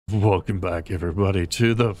Welcome back, everybody,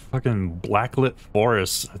 to the fucking blacklit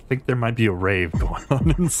forest. I think there might be a rave going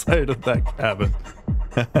on inside of that cabin.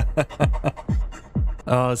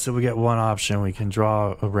 So we get one option. We can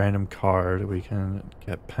draw a random card. We can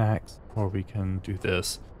get packs, or we can do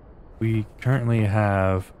this. We currently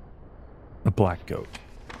have a black goat,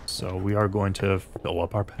 so we are going to fill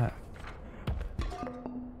up our pack.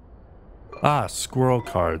 Ah, squirrel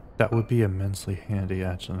card. That would be immensely handy,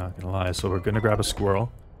 actually, not gonna lie. So we're gonna grab a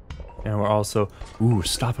squirrel. And we're also,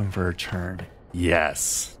 stopping for a turn.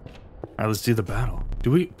 Yes. Alright, let's do the battle. Do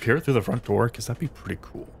we peer through the front door? Because that'd be pretty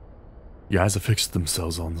cool. The eyes have fixed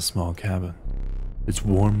themselves on the small cabin. Its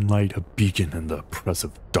warm light a beacon in the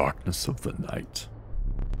oppressive darkness of the night.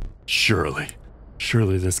 Surely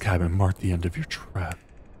this cabin marked the end of your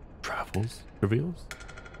travels? Reveals?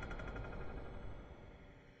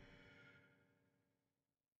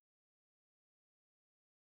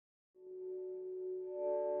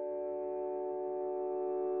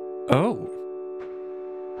 Oh.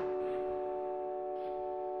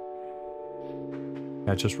 Can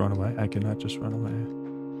I just run away? I cannot just run away.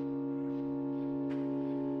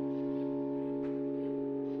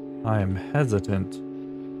 I am hesitant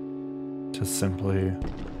to simply...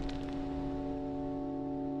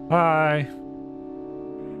 Hi!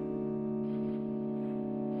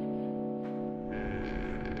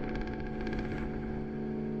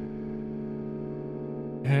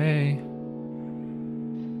 Hey!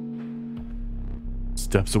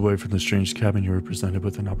 Steps away from the strange cabin, you were presented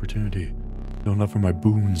with an opportunity. Don't offer my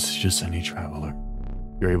boons, just any traveler.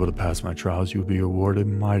 If you're able to pass my trials, you will be rewarded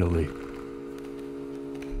mightily.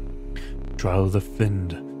 Trial of the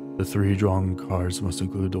Fiend. The 3 drawn cards must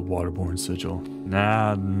include the waterborne sigil.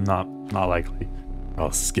 Nah, not likely. Trial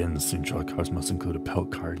of Skin. The soon draw cards must include a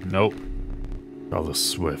pelt card. Nope. Trial of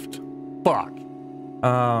Swift. Fuck.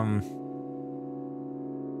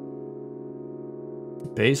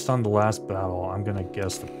 Based on the last battle, I'm gonna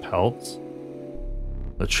guess the pelts.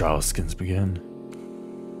 The trial of skins begin.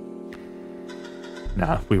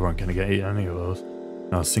 Nah, we weren't gonna get any of those.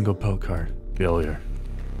 Not a single pelt card. Failure.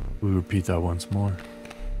 We repeat that once more.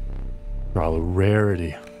 Trial of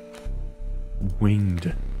rarity.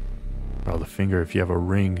 Winged. Trial of the finger. If you have a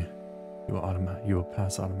ring, you will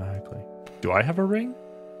pass automatically. Do I have a ring?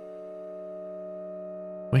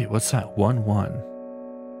 Wait, what's that? 1-1.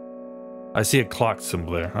 I see a clock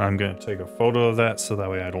symbol there. I'm going to take a photo of that so that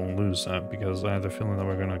way I don't lose that, because I have the feeling that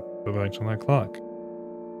we're going to go back to that clock.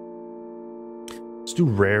 Let's do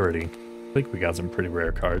rarity. I think we got some pretty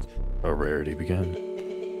rare cards. Oh, rarity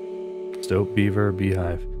begin. Stoat, beaver,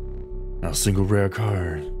 beehive. Now a single rare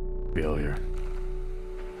card. Failure.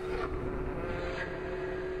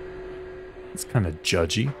 It's kind of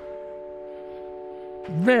judgy.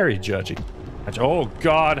 Very judgy. Oh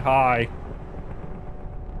god, hi.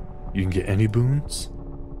 You can get any boons?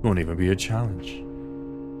 It won't even be a challenge.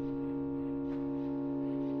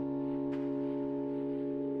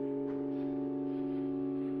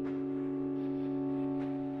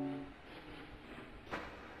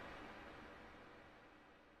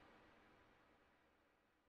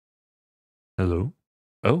 Hello?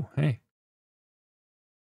 Oh, hey.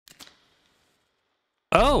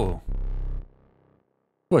 Oh!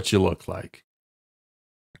 What you look like?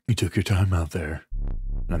 You took your time out there.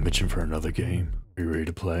 And I'm itching for another game. Are you ready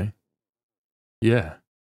to play? Yeah.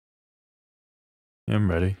 I'm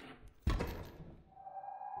ready.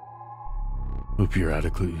 Hope you're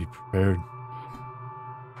adequately prepared.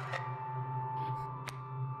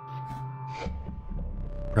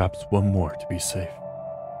 Perhaps one more to be safe.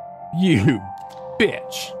 You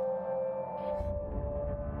bitch!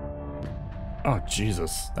 Oh,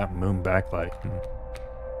 Jesus. That moon backlight.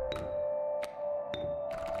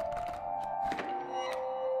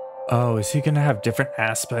 Oh, is he gonna have different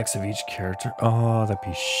aspects of each character? Oh, that'd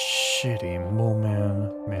be shitty. Mole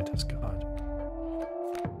Man, Mantis God.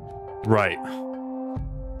 Right.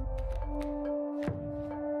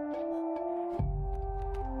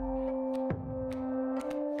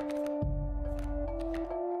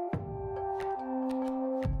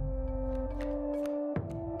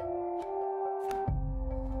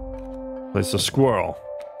 Place a squirrel.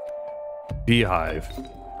 Beehive.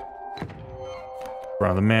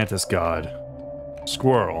 Around the Mantis God.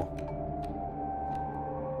 Squirrel.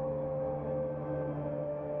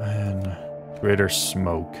 And greater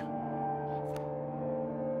smoke.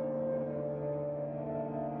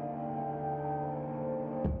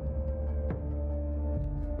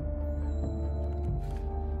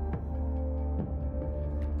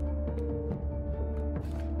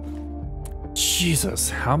 Jesus,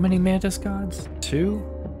 how many Mantis Gods? 2?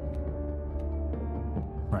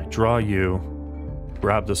 Alright, draw you.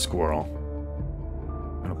 Grab the squirrel.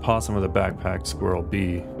 And a possum with a backpack. Squirrel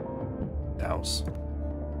B. Douse.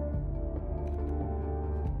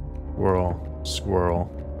 Squirrel.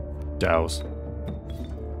 Squirrel. Douse.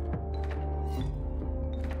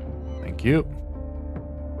 Thank you.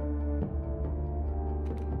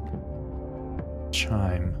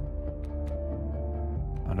 Chime.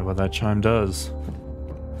 I wonder what that chime does.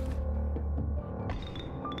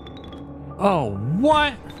 Oh,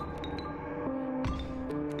 what?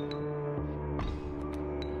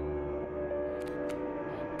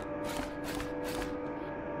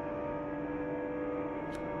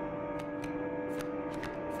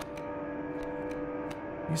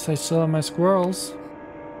 At least I still have my squirrels.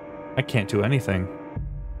 I can't do anything.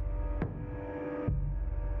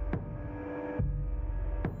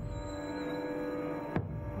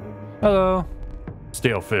 Hello.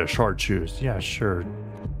 Stale fish, hard chews. Yeah, sure.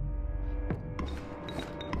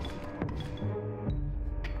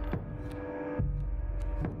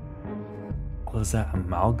 What is that,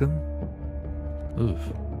 amalgam? Oof.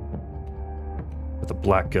 With a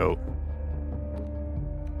black goat.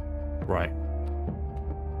 Right.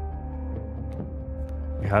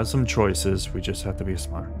 We have some choices, we just have to be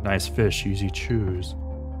smart. Nice fish, easy choose.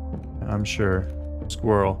 I'm sure.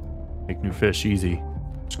 Squirrel. Make new fish easy.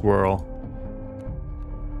 Squirrel.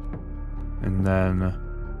 And then...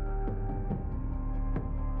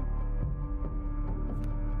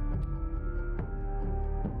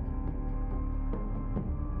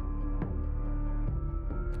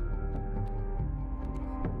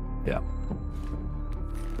 yeah.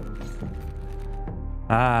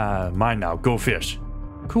 Ah, mine now. Go fish.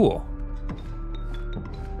 Cool.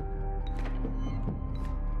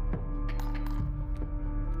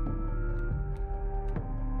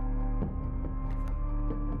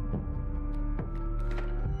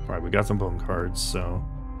 Alright, we got some bone cards, so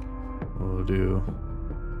we'll do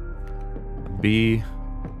a bee,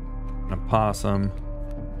 an opossum,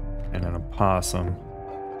 and an opossum.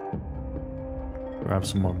 Grab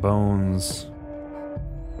some more bones.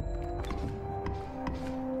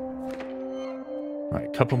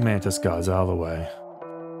 Alright, couple mantis gods out of the way.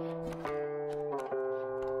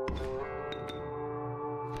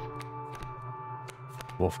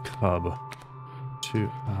 Wolf cub.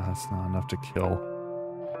 2. That's not enough to kill.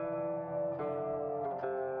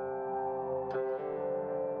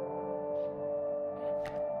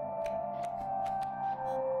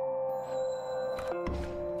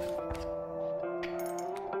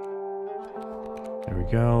 There we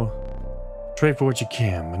go. Trade for what you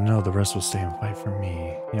can, but no, the rest will stay and fight for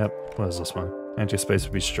me. Yep, what is this one? Anti-space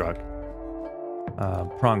will be struck.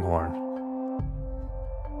 Pronghorn.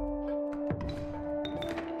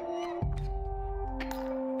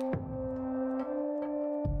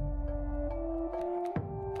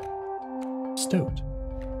 Stoat.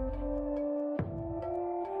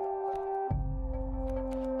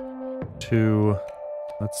 Two.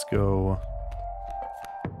 Let's go.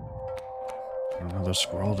 Another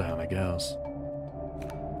scroll down, I guess.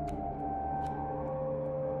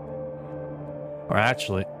 Or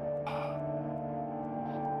actually,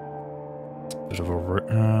 bit of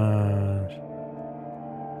a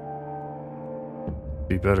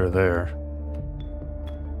be better there.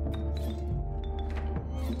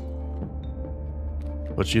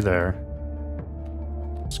 Put you there.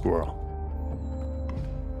 Squirrel.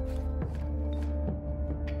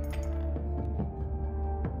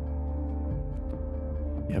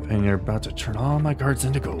 Yep, and you're about to turn all my cards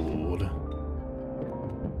into gold.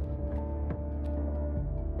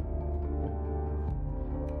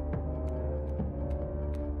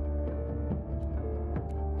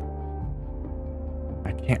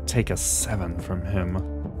 I can't take a 7 from him.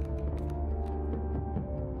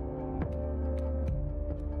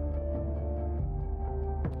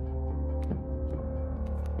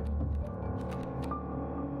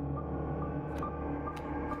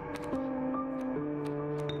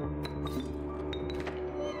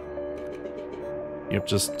 Yep,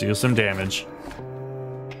 just do some damage.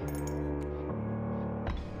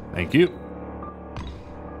 Thank you.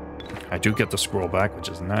 I do get the scroll back, which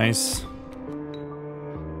is nice.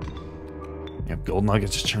 Yep, gold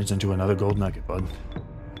nugget just turns into another gold nugget, bud.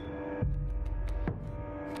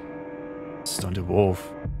 Stunted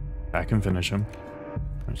wolf. I can finish him.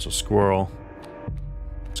 Alright, so squirrel.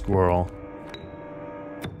 Squirrel.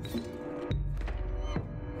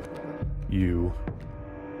 You.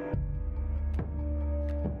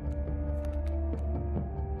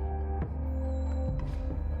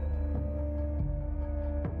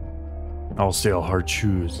 I'll stay, I'll hard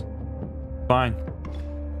choose. Fine.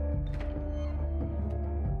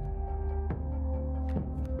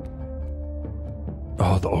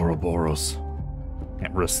 the Ouroboros.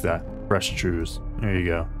 Can't risk that. Fresh truths. There you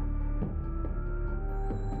go.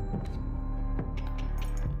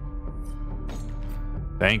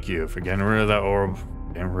 Thank you for getting rid of that orb.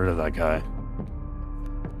 Getting rid of that guy.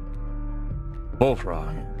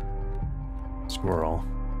 Bullfrog. Squirrel.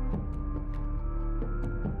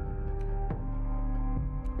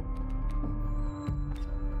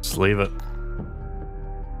 Just leave it.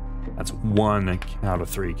 That's 1 out of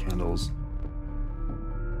 3 candles.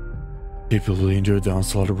 Capably endured the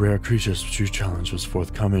onslaught of rare creatures. True challenge was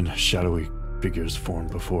forthcoming. Shadowy figures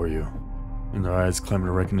formed before you. In their eyes clamored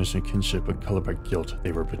a recognition of kinship, but colored by guilt.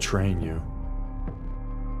 They were betraying you.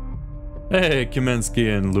 Hey,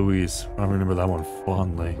 Kaminsky and Louise. I remember that one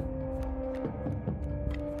fondly.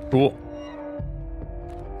 Cool.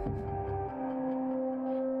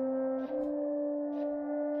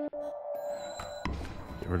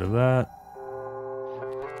 Get rid of that.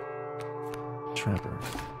 Trapper.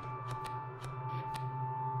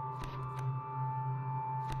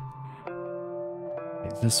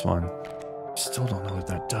 Hey, this one. Still don't know what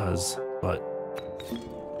that does, but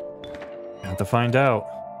I have to find out.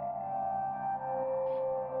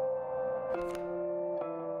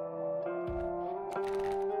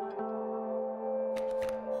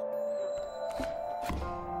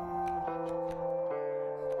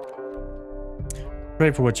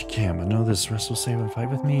 Pray for what you can, but know this rest will save and fight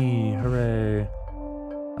with me. Hooray.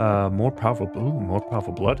 More powerful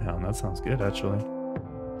bloodhound. That sounds good, actually.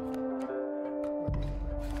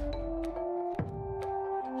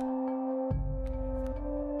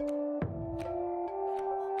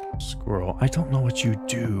 Squirrel. I don't know what you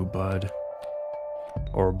do, bud.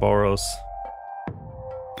 Ouroboros.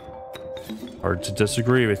 Hard to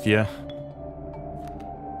disagree with you.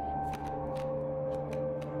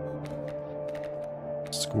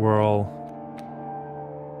 Squirrel.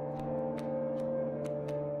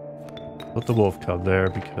 Put the wolf cub there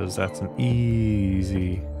because that's an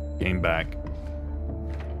easy game back.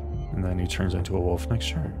 And then he turns into a wolf next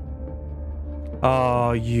turn.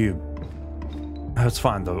 Oh, you. That's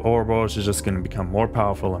fine though. Ouroboros is just going to become more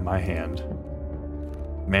powerful in my hand.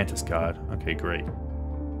 Mantis God. Okay, great.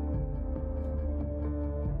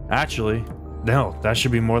 Actually, no, that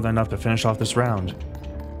should be more than enough to finish off this round.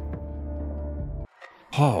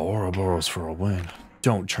 Oh, Ouroboros for a win.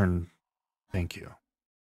 Don't turn. Thank you.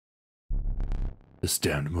 This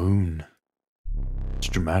damned moon. It's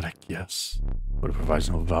dramatic, yes, but it provides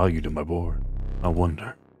no value to my board. I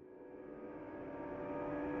wonder.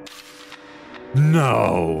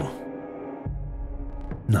 No!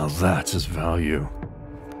 Now that's his value.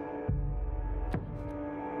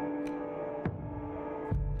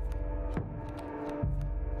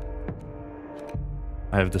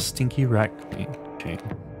 I have the Stinky Rat King.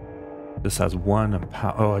 This has 1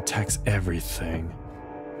 power. Oh, it attacks everything.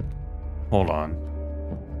 Hold on.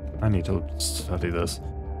 I need to study this.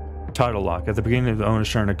 Title lock. At the beginning of the owner's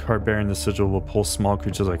turn, a card bearing the sigil will pull small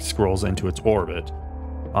creatures like squirrels into its orbit.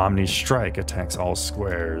 Omni Strike attacks all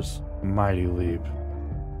squares. Mighty Leap.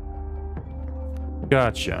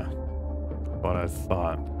 Gotcha. What I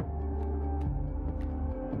thought.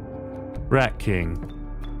 Rat King.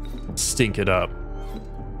 Stink it up.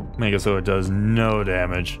 Make it so it does no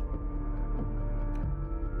damage.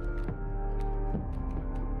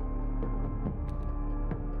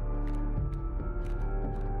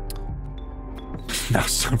 Now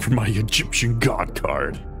it's time for my Egyptian God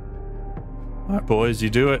card. Alright, boys, you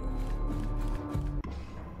do it.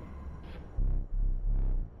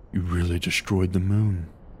 You really destroyed the moon.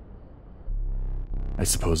 I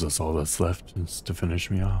suppose that's all that's left is to finish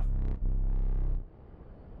me off.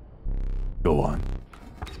 Go on.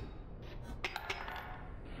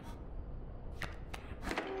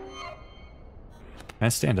 Can I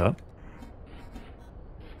stand up?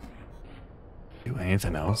 Do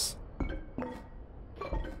anything else?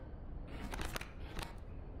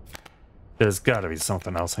 There's gotta be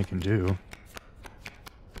something else I can do.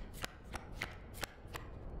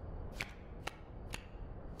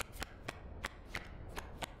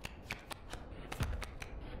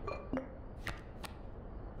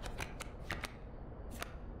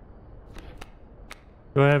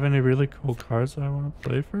 Do I have any really cool cards that I want to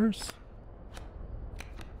play first?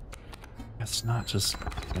 Guess not, just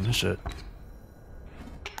finish it.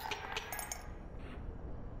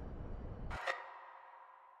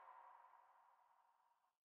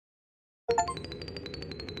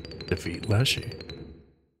 Defeat Leshy.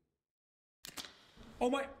 Oh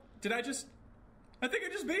my, did I just... I think I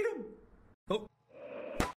just beat him. Oh.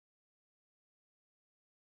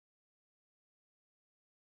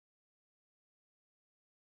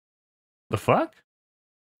 The fuck?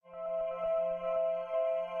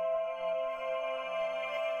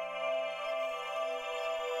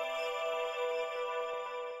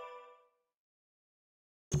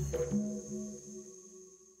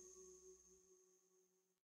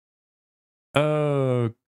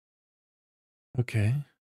 Okay.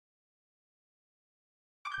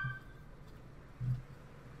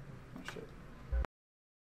 Oh, shit.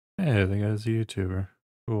 Hey, the guy's a YouTuber.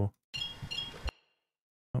 Cool.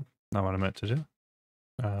 Oh, not what I meant to do.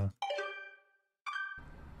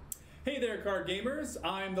 Hey there, card gamers.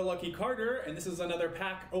 I'm the Lucky Carter, and this is another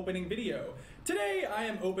pack opening video. Today, I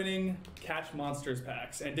am opening Catch Monsters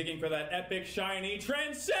packs and digging for that epic, shiny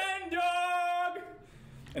Transcend Dog!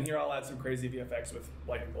 And here I'll add some crazy VFX with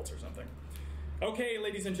lightning bolts or something. Okay,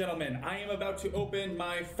 ladies and gentlemen, I am about to open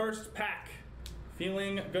my first pack.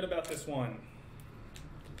 Feeling good about this one.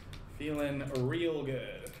 Feeling real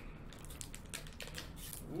good.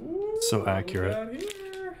 Ooh, So accurate. what we got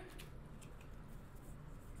here?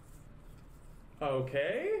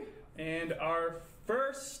 Okay, and our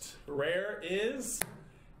first rare is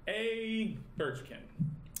a Birchkin.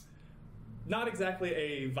 Not exactly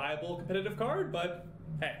a viable competitive card, but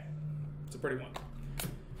hey, it's a pretty one.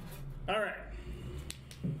 All right,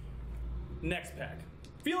 next pack.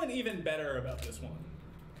 Feeling even better about this one.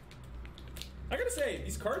 I gotta say,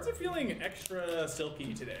 these cards are feeling extra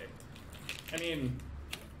silky today. I mean,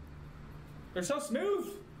 they're so smooth.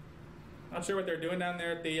 Not sure what they're doing down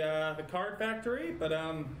there at the card factory, but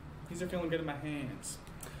these are feeling good in my hands.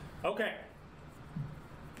 Okay,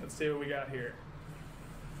 let's see what we got here.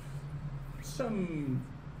 Some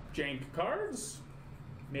jank cards,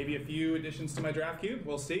 maybe a few additions to my draft cube,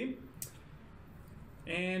 we'll see.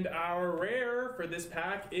 And our rare for this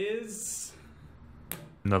pack is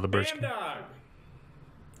Another Birchkin. Dog.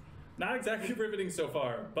 Not exactly riveting so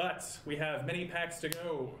far, but we have many packs to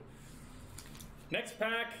go. Next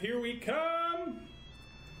pack, here we come.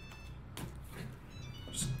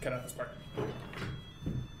 Just cut out this part.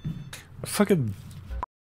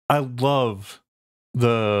 I love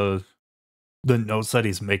the notes that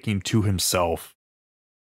he's making to himself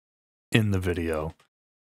in the video.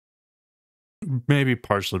 Maybe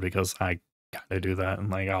partially because I kind of do that, and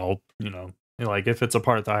like I'll, like if it's a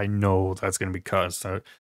part that I know that's gonna be cut, so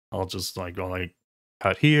I'll just like go like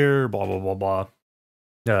cut here, blah blah blah blah.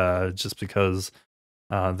 Just because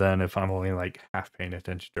then if I'm only like half paying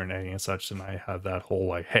attention during editing and such, then I have that whole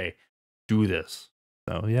like, hey, do this.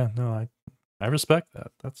 So yeah, no, I respect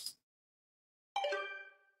that. That's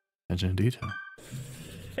attention to detail.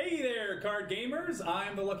 Hey there, card gamers.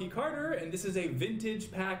 I'm the Lucky Carter, and this is a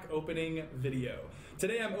vintage pack opening video.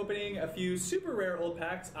 Today I'm opening a few super rare old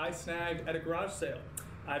packs I snagged at a garage sale.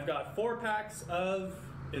 I've got 4 packs of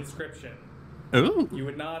Inscryption. Ooh. You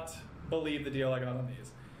would not believe the deal I got on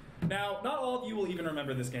these. Now, not all of you will even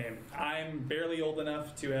remember this game. I'm barely old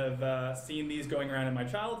enough to have seen these going around in my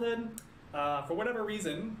childhood. For whatever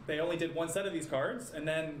reason, they only did 1 set of these cards and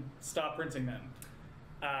then stopped printing them.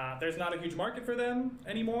 There's not a huge market for them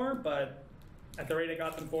anymore, but at the rate I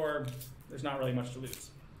got them for, there's not really much to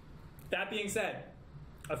lose. That being said,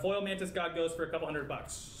 a foil Mantis God goes for a couple $100,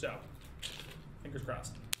 so fingers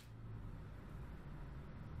crossed.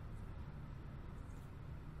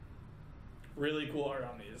 Really cool art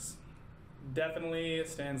on these. Definitely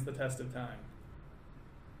stands the test of time.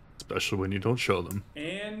 Especially when you don't show them.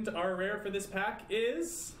 And our rare for this pack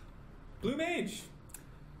is Blue Mage.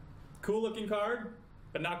 Cool looking card,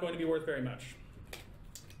 but not going to be worth very much.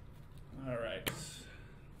 All right.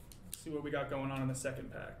 Let's see what we got going on in the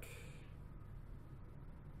second pack.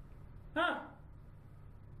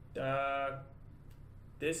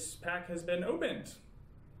 This pack has been opened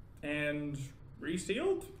and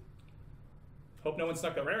resealed. Hope no one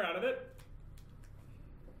snuck the rare out of it.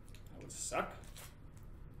 That would suck.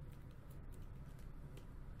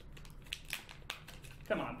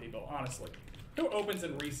 Come on, people, honestly. Who opens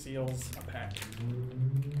and reseals a pack?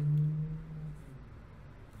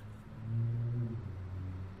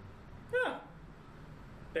 Huh.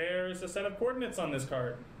 There's a set of coordinates on this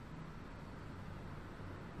card.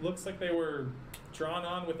 Looks like they were drawn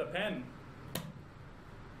on with a pen.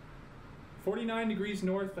 49 degrees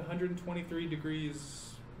north, 123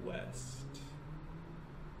 degrees west.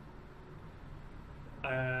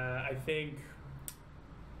 I think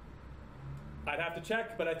I'd have to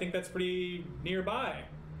check, but I think that's pretty nearby.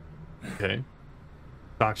 Okay.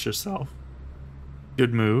 Dox yourself.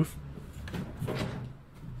 Good move.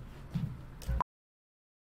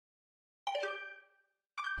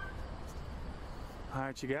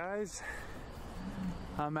 Alright, you guys,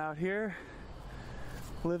 I'm out here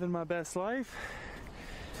living my best life.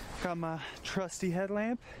 Got my trusty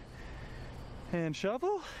headlamp and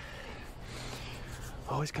shovel.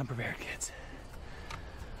 Always come prepared, kids.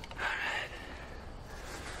 Alright.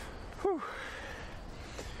 Whew.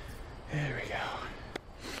 There we go.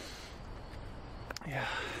 Yeah.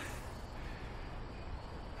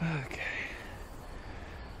 Okay.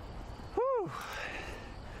 Whew.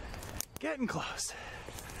 getting close.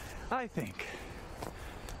 I think.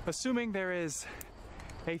 Assuming there is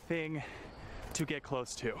a thing to get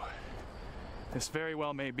close to. This very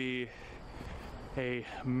well may be a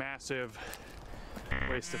massive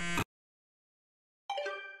waste of...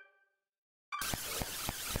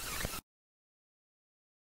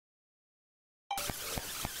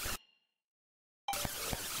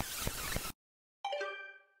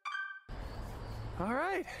 All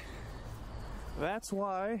right. That's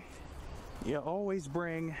why you always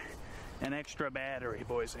bring an extra battery,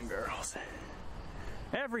 boys and girls.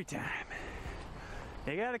 Every time.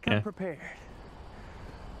 You gotta come prepared.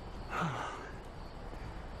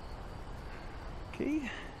 Key.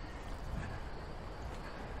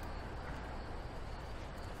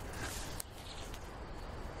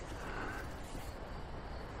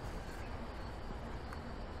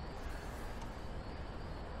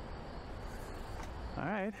 All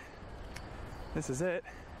right. This is it.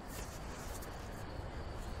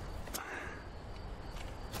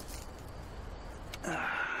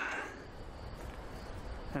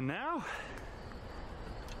 And now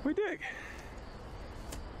we dig.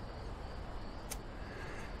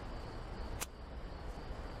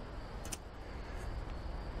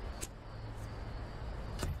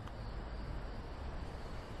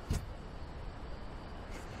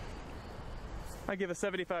 I give a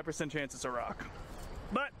 75% chance it's a rock,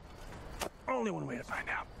 but only one way to find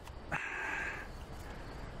out.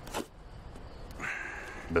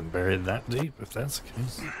 Been buried that deep, if that's the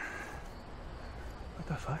case. What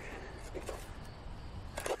the fuck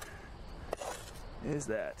is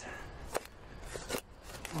that?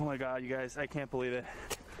 Oh my god, you guys, I can't believe it.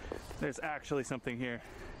 There's actually something here.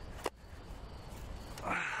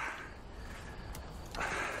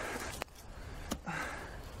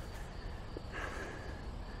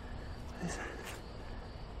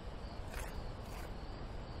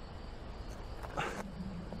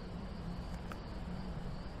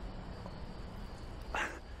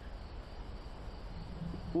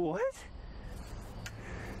 What?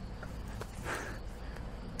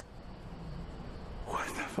 What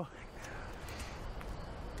the fuck?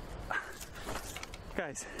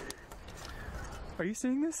 Guys, are you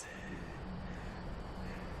seeing this?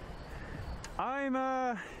 I'm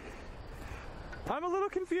a little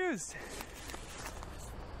confused.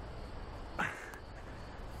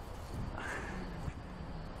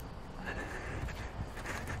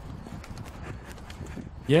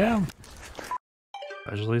 Yeah.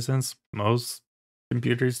 Especially since most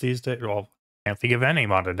computers these days, well, can't think of any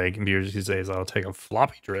modern day computers these days that'll take a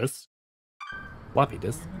floppy disk. Floppy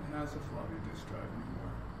disk? It has a floppy disk drive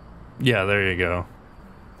anymore. Yeah, there you go.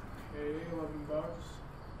 Okay, $11.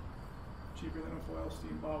 Cheaper than a foil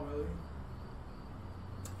steam ball, really.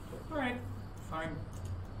 Alright, fine.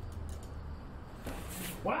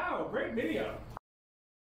 Wow, great video!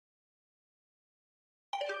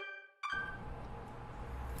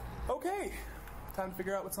 Okay, time to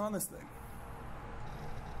figure out what's on this thing.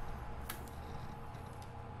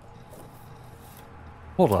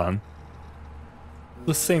 Hold on.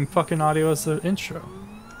 The same fucking audio as the intro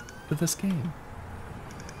to this game.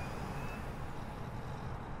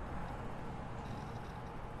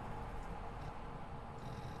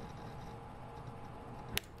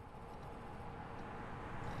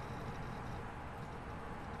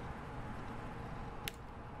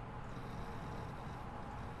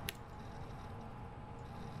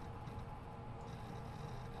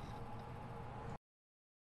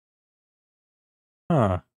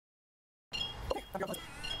 Huh.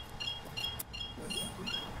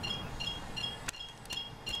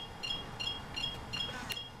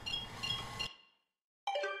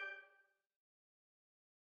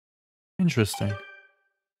 Interesting.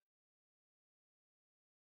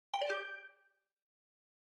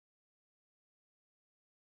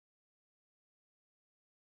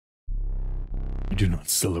 You do not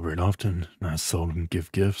celebrate often, and I seldom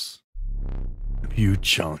give gifts. I'm a huge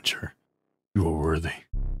challenger. You are worthy.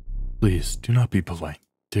 Please, do not be polite.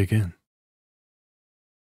 Dig in.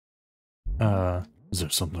 Is there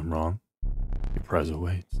something wrong? Your prize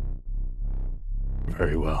awaits.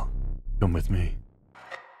 Very well. Come with me.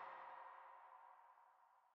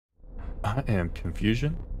 I am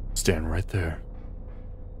Confusion. Stand right there.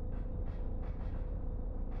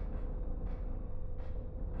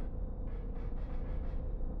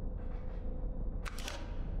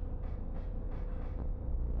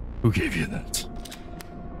 Who gave you that?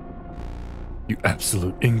 You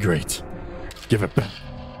absolute ingrate. Give it back.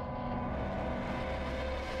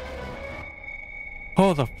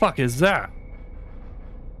 Oh, the fuck is that?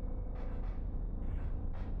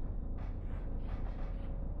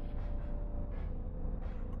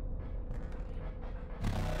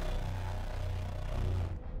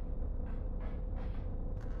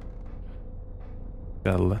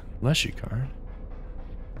 that Leshy card.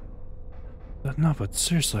 But no, but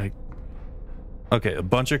seriously, like, okay, a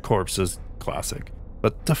bunch of corpses, classic.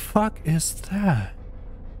 But the fuck is that?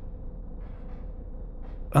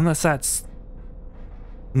 Unless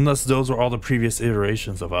those were all the previous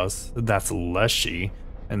iterations of us. That's Leshy,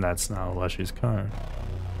 and that's not Leshy's card.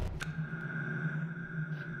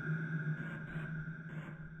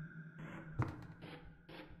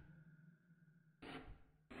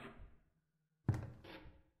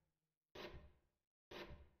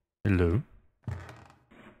 Hello?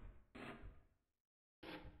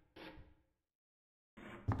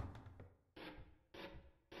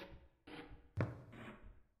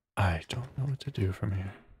 I don't know what to do from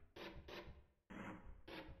here.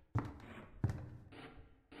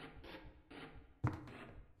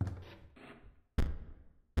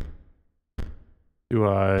 Do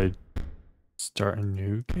I start a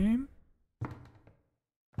new game?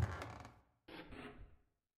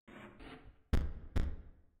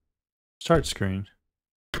 Start screen.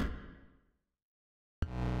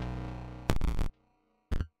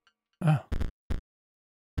 Oh.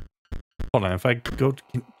 Hold on, if I go to,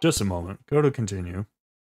 just a moment, go to continue.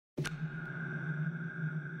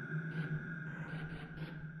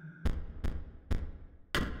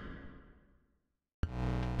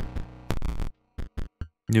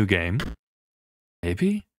 New game.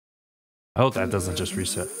 Maybe? I hope that doesn't just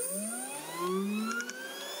reset.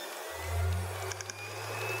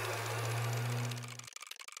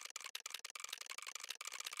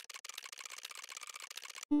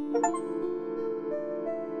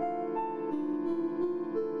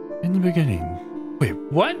 In the beginning. Wait,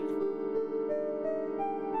 what?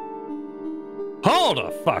 Hold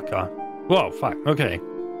the fuck on. Whoa, fuck, okay.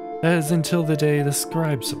 As until the day the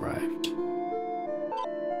scribes arrived.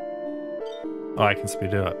 Oh, I can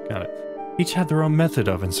speed it up, got it. Each had their own method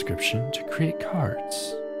of inscription to create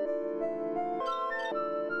cards.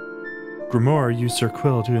 Grimoire used her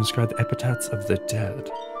quill to inscribe the epitaphs of the dead.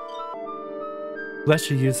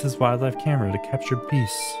 Leshy used his wildlife camera to capture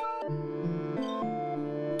beasts.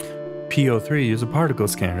 PO3 used a particle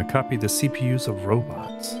scanner to copy the CPUs of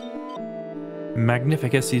robots.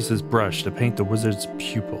 Magnificus used his brush to paint the wizard's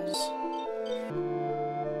pupils.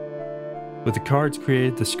 With the cards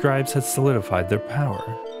created, the scribes had solidified their power.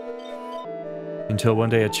 Until one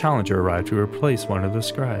day a challenger arrived to replace one of the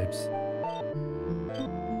scribes.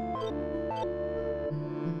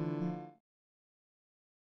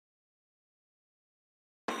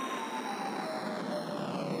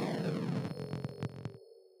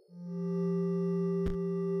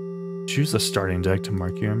 Choose a starting deck to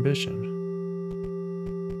mark your ambition.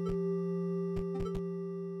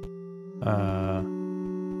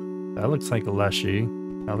 That looks like a Leshy.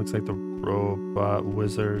 That looks like the robot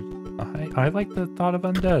wizard. I like the thought of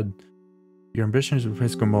undead. Your ambition is to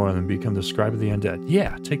replace Grimoire and become the scribe of the undead.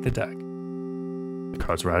 Yeah, take the deck. The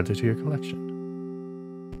cards were added to your collection.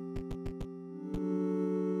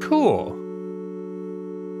 Cool.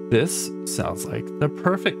 This sounds like the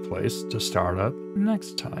perfect place to start up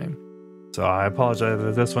next time. So I apologize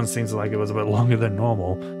that this one seems like it was a bit longer than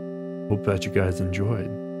normal. Hope that you guys enjoyed.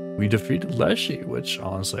 We defeated Leshy, which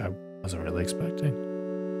honestly I wasn't really expecting.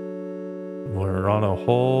 We're on a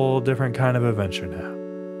whole different kind of adventure now.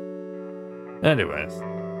 Anyways,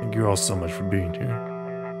 thank you all so much for being here.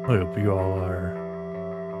 I hope you all are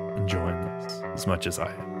enjoying this as much as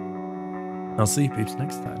I am. I'll see you peeps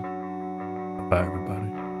next time. Bye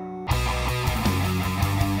everybody.